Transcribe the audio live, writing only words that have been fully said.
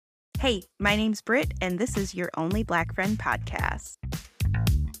Hey, my name's Britt, and this is your Only Black Friend podcast.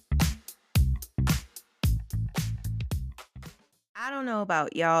 I don't know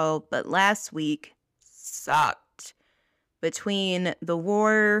about y'all, but last week sucked. Between the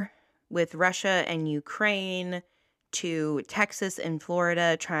war with Russia and Ukraine to Texas and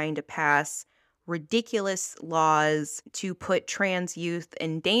Florida trying to pass ridiculous laws to put trans youth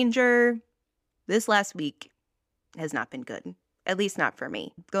in danger, this last week has not been good. At least not for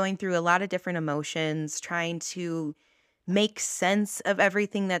me. Going through a lot of different emotions, trying to make sense of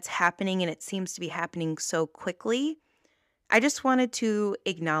everything that's happening, and it seems to be happening so quickly. I just wanted to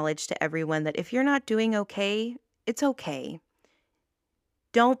acknowledge to everyone that if you're not doing okay, it's okay.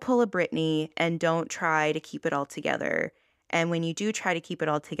 Don't pull a Britney and don't try to keep it all together. And when you do try to keep it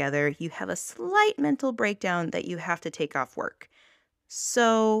all together, you have a slight mental breakdown that you have to take off work.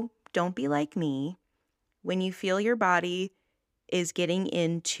 So don't be like me. When you feel your body is getting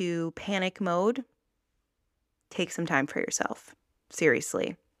into panic mode, take some time for yourself.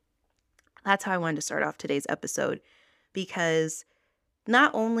 Seriously. That's how I wanted to start off today's episode, because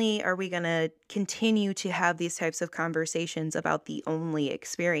not only are we going to continue to have these types of conversations about the only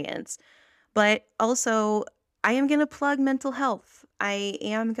experience, but also I am going to plug mental health. I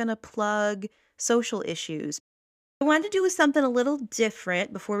am going to plug social issues. I wanted to do something a little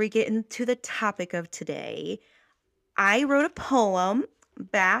different before we get into the topic of today. I wrote a poem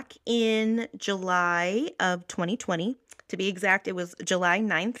back in July of 2020. To be exact, it was July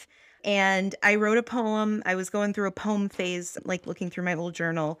 9th. And I wrote a poem. I was going through a poem phase, like looking through my old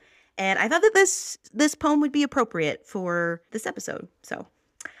journal. And I thought that this poem would be appropriate for this episode. So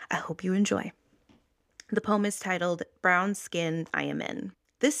I hope you enjoy. The poem is titled Brown Skin I Am In.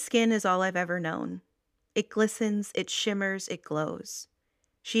 This skin is all I've ever known. It glistens, it shimmers, it glows.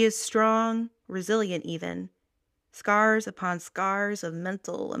 She is strong, resilient even. Scars upon scars of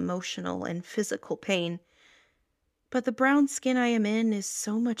mental, emotional, and physical pain. But the brown skin I am in is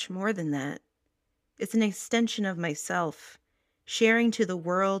so much more than that. It's an extension of myself, sharing to the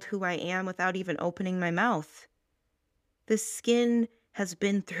world who I am without even opening my mouth. This skin has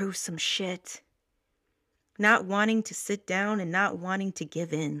been through some shit. Not wanting to sit down and not wanting to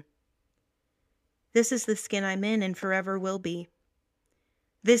give in. This is the skin I'm in and forever will be.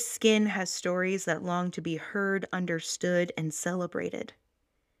 This skin has stories that long to be heard, understood, and celebrated.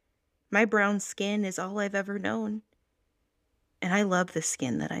 My brown skin is all I've ever known, and I love the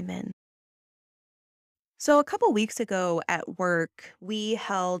skin that I'm in. So a couple weeks ago at work, we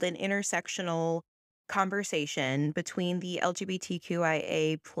held an intersectional conversation between the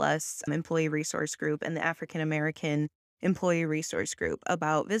LGBTQIA plus employee resource group and the African American employee resource group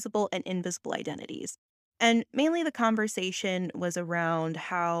about visible and invisible identities. And mainly the conversation was around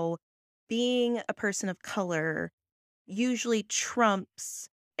how being a person of color usually trumps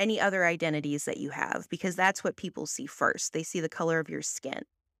any other identities that you have, because that's what people see first. They see the color of your skin.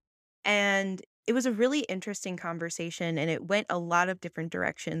 And it was a really interesting conversation, and it went a lot of different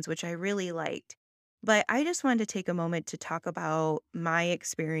directions, which I really liked. But I just wanted to take a moment to talk about my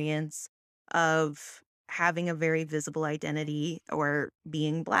experience of having a very visible identity or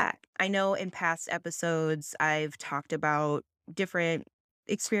being Black. I know in past episodes, I've talked about different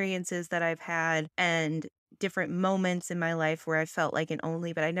experiences that I've had and different moments in my life where I felt like an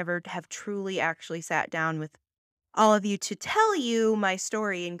only, but I never have truly actually sat down with all of you to tell you my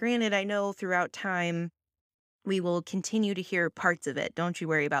story. And granted, I know throughout time we will continue to hear parts of it. Don't you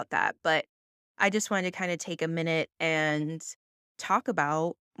worry about that. But I just wanted to kind of take a minute and talk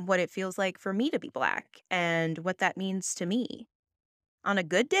about what it feels like for me to be Black and what that means to me. On a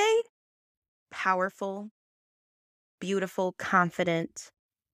good day, powerful, beautiful, confident,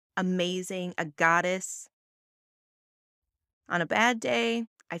 amazing, a goddess. On a bad day,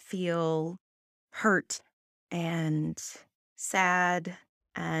 I feel hurt and sad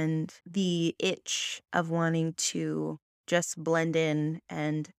and the itch of wanting to just blend in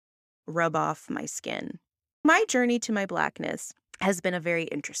and rub off my skin. My journey to my Blackness has been a very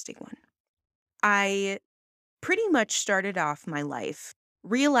interesting one. I pretty much started off my life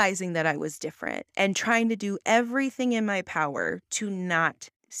realizing that I was different and trying to do everything in my power to not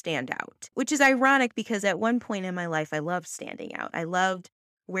stand out, which is ironic because at one point in my life, I loved standing out. I loved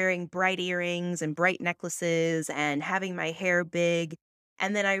wearing bright earrings and bright necklaces and having my hair big.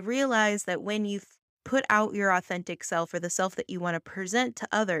 And then I realized that when you put out your authentic self or the self that you want to present to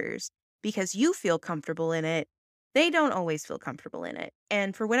others because you feel comfortable in it, they don't always feel comfortable in it.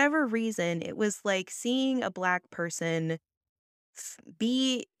 And for whatever reason, it was like seeing a Black person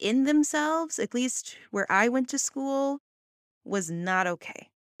be in themselves, at least where I went to school, was not okay.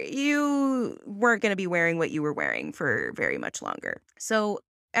 You weren't going to be wearing what you were wearing for very much longer. So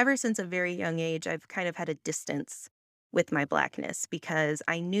ever since a very young age, I've kind of had a distance with my Blackness because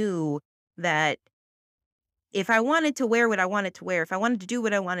I knew that if I wanted to wear what I wanted to wear, if I wanted to do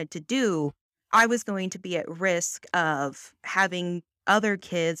what I wanted to do, I was going to be at risk of having other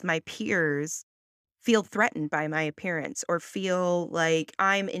kids, my peers, feel threatened by my appearance or feel like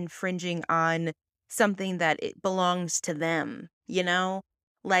I'm infringing on something that it belongs to them, you know?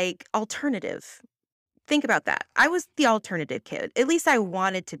 Like alternative. Think about that. I was the alternative kid. At least I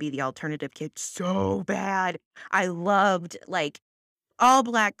wanted to be the alternative kid so bad. I loved like all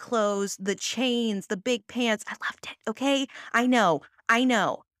black clothes, the chains, the big pants. I loved it, okay? I know,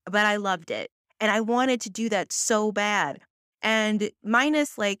 but I loved it. And I wanted to do that so bad. And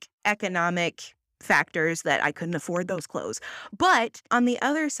minus like economic factors that I couldn't afford those clothes. But on the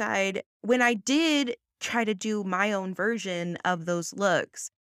other side, when I did try to do my own version of those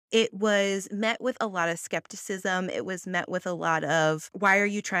looks, it was met with a lot of skepticism. It was met with a lot of, why are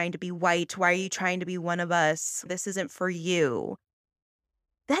you trying to be white? Why are you trying to be one of us? This isn't for you.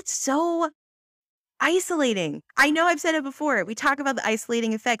 That's so isolating. I know I've said it before. We talk about the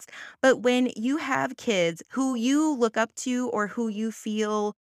isolating effects, but when you have kids who you look up to or who you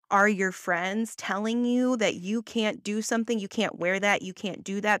feel are your friends telling you that you can't do something, you can't wear that, you can't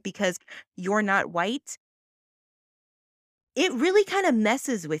do that because you're not white, it really kind of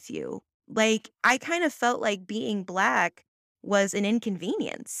messes with you. Like I kind of felt like being black was an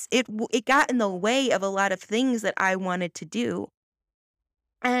inconvenience. It got in the way of a lot of things that I wanted to do.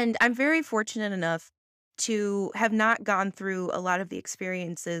 And I'm very fortunate enough to have not gone through a lot of the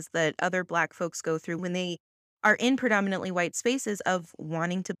experiences that other Black folks go through when they are in predominantly white spaces of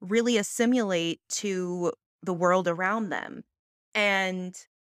wanting to really assimilate to the world around them. And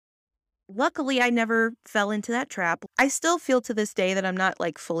luckily, I never fell into that trap. I still feel to this day that I'm not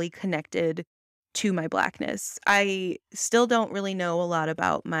like fully connected to my Blackness. I still don't really know a lot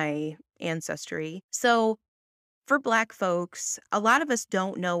about my ancestry. So, for Black folks, a lot of us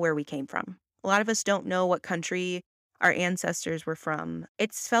don't know where we came from. A lot of us don't know what country our ancestors were from.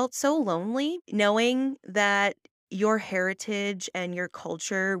 It's felt so lonely knowing that your heritage and your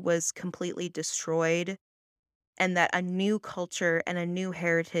culture was completely destroyed and that a new culture and a new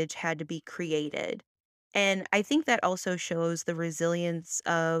heritage had to be created. And I think that also shows the resilience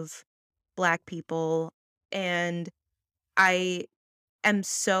of Black people. And I am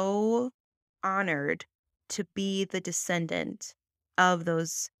so honored to be the descendant of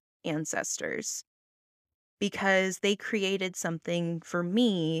those ancestors because they created something for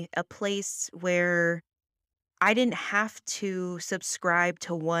me, a place where I didn't have to subscribe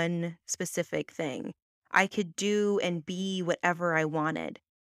to one specific thing. I could do and be whatever I wanted.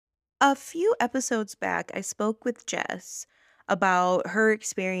 A few episodes back, I spoke with Jess about her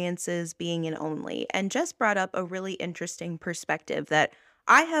experiences being an only, and Jess brought up a really interesting perspective that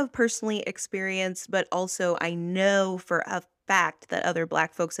I have personally experienced, but also I know for a fact that other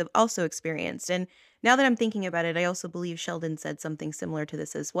Black folks have also experienced. And now that I'm thinking about it, I also believe Sheldon said something similar to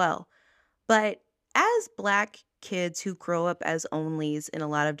this as well. But as Black kids who grow up as onlys in a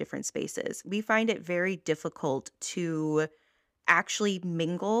lot of different spaces, we find it very difficult to actually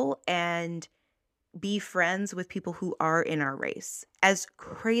mingle and be friends with people who are in our race, as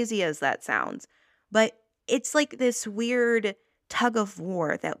crazy as that sounds. But it's like this weird tug of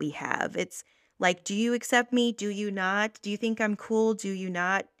war that we have. It's like, do you accept me? Do you not? Do you think I'm cool? Do you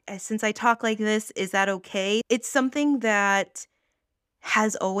not? Since I talk like this, is that okay? It's something that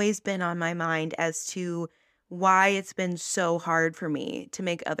has always been on my mind as to why it's been so hard for me to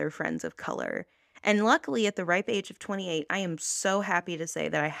make other friends of color. And luckily, at the ripe age of 28, I am so happy to say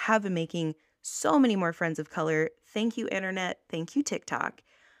that I have been making so many more friends of color. Thank you, internet. Thank you, TikTok.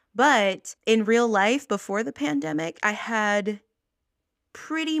 But in real life, before the pandemic, I had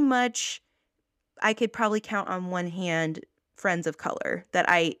pretty much, I could probably count on one hand friends of color that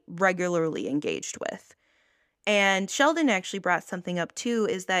I regularly engaged with. And Sheldon actually brought something up too,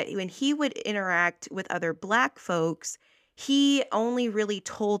 is that when he would interact with other Black folks, he only really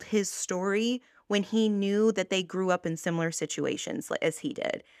told his story when he knew that they grew up in similar situations as he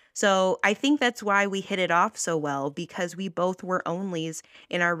did. So I think that's why we hit it off so well because we both were onlys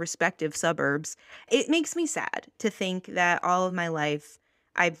in our respective suburbs. It makes me sad to think that all of my life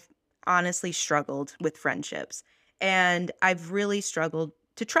I've honestly struggled with friendships. And I've really struggled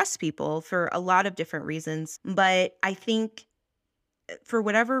to trust people for a lot of different reasons. But I think for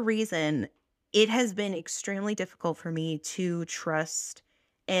whatever reason, it has been extremely difficult for me to trust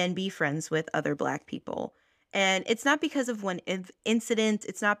and be friends with other Black people. And it's not because of one incident,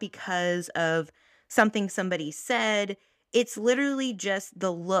 it's not because of something somebody said. It's literally just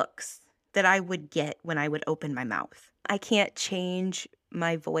the looks that I would get when I would open my mouth. I can't change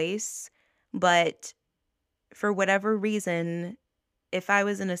my voice, but for whatever reason, if I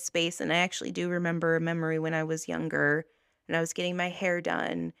was in a space, and I actually do remember a memory when I was younger and I was getting my hair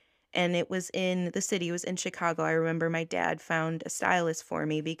done, and it was in the city, it was in Chicago. I remember my dad found a stylist for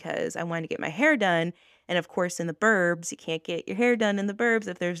me because I wanted to get my hair done. And of course, in the burbs, you can't get your hair done in the burbs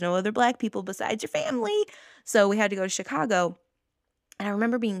if there's no other black people besides your family. So we had to go to Chicago. And I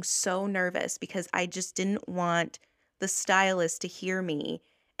remember being so nervous because I just didn't want the stylist to hear me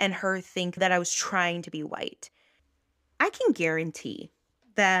and her think that I was trying to be white. I can guarantee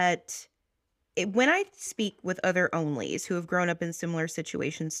that when I speak with other onlys who have grown up in similar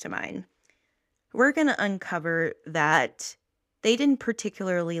situations to mine, we're going to uncover that they didn't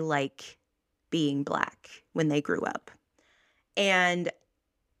particularly like being black when they grew up. And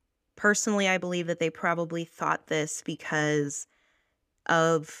personally, I believe that they probably thought this because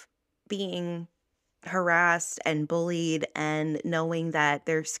of being harassed and bullied and knowing that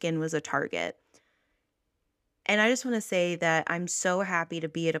their skin was a target. And I just want to say that I'm so happy to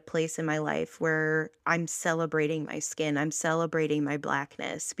be at a place in my life where I'm celebrating my skin. I'm celebrating my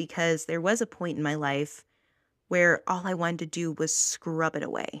blackness because there was a point in my life where all I wanted to do was scrub it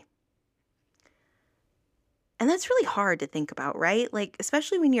away. And that's really hard to think about, right? Like,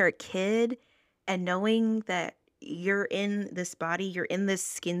 especially when you're a kid and knowing that you're in this body, you're in this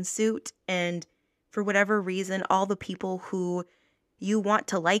skin suit, and for whatever reason, all the people who you want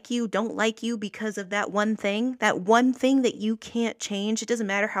to like you don't like you because of that one thing that you can't change. It doesn't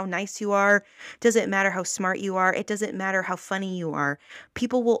matter how nice you are. It doesn't matter how smart you are. It doesn't matter how funny you are.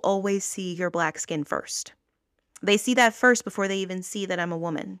 People will always see your black skin first. They see that first before they even see that I'm a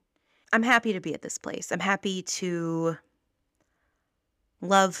woman. I'm happy to be at this place. I'm happy to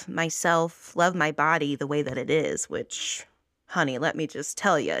love myself, love my body the way that it is, which, honey, let me just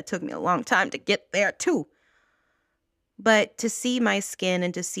tell you, it took me a long time to get there too. But to see my skin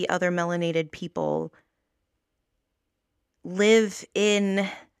and to see other melanated people live in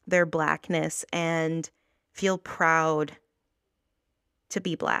their blackness and feel proud to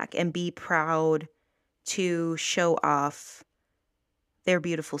be black and be proud to show off their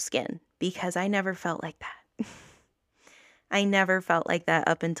beautiful skin, because I never felt like that. I never felt like that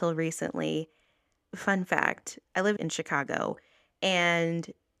up until recently. Fun fact, I live in Chicago, and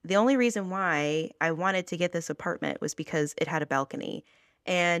the only reason why I wanted to get this apartment was because it had a balcony.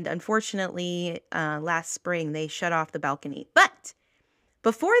 And unfortunately, last spring, they shut off the balcony. But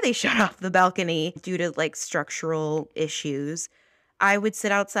before they shut off the balcony, due to like structural issues, I would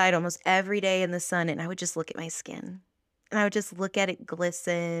sit outside almost every day in the sun and I would just look at my skin. And I would just look at it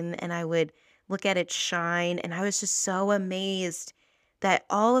glisten and I would look at it shine. And I was just so amazed that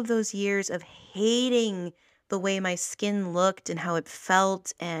all of those years of hating the way my skin looked and how it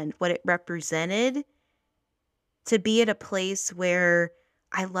felt and what it represented, to be at a place where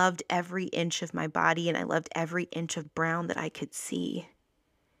I loved every inch of my body and I loved every inch of brown that I could see.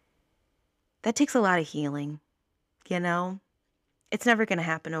 That takes a lot of healing, you know? It's never going to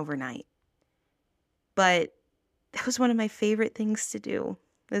happen overnight. But that was one of my favorite things to do,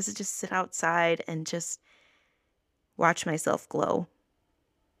 is to just sit outside and just watch myself glow.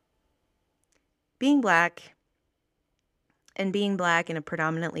 Being black and being black in a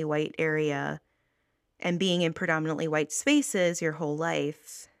predominantly white area and being in predominantly white spaces your whole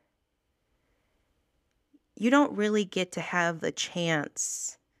life, you don't really get to have the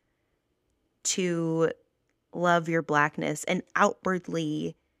chance to love your blackness and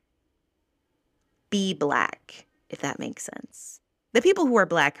outwardly be black, if that makes sense. The people who are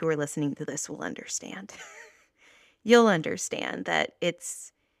black who are listening to this will understand. You'll understand that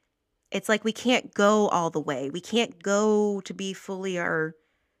it's like we can't go all the way. We can't go to be fully our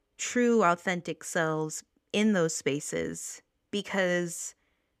true, authentic selves in those spaces because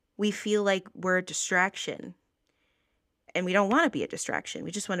we feel like we're a distraction. And we don't want to be a distraction.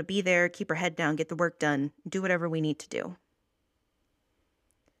 We just want to be there, keep our head down, get the work done, do whatever we need to do.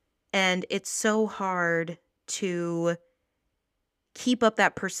 And it's so hard to keep up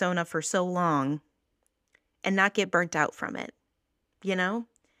that persona for so long and not get burnt out from it, you know?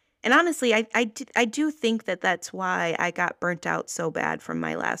 And honestly, I do think that that's why I got burnt out so bad from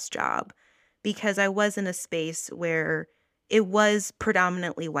my last job, because I was in a space where it was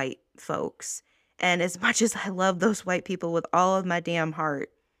predominantly white folks. And as much as I love those white people with all of my damn heart,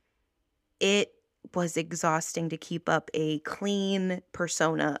 it was exhausting to keep up a clean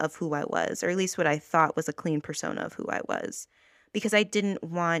persona of who I was, or at least what I thought was a clean persona of who I was, because I didn't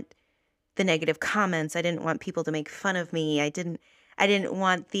want the negative comments. I didn't want people to make fun of me. I didn't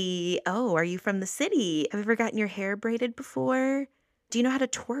want the, oh, are you from the city? Have you ever gotten your hair braided before? Do you know how to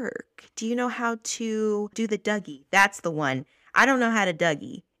twerk? Do you know how to do the Dougie? That's the one. I don't know how to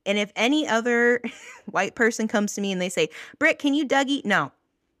Dougie. And if any other white person comes to me and they say, Britt, can you Dougie? No,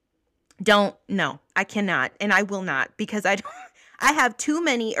 no, I cannot. And I will not because I don't, I have too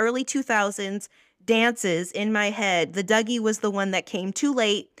many early 2000s dances in my head. The Dougie was the one that came too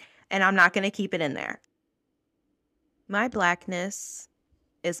late and I'm not going to keep it in there. My blackness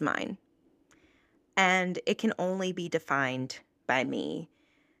is mine and it can only be defined by me.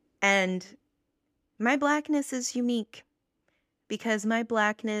 And my blackness is unique because my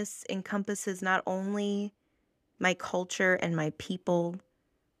blackness encompasses not only my culture and my people,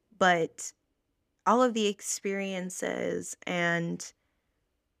 but all of the experiences and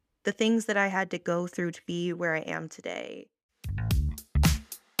the things that I had to go through to be where I am today.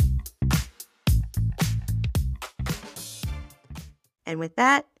 And with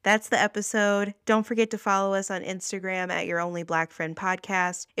that, that's the episode. Don't forget to follow us on Instagram at Your Only Black Friend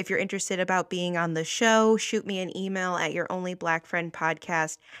Podcast. If you're interested about being on the show, shoot me an email at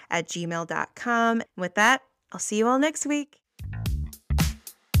youronlyblackfriendpodcast@gmail.com. With that, I'll see you all next week.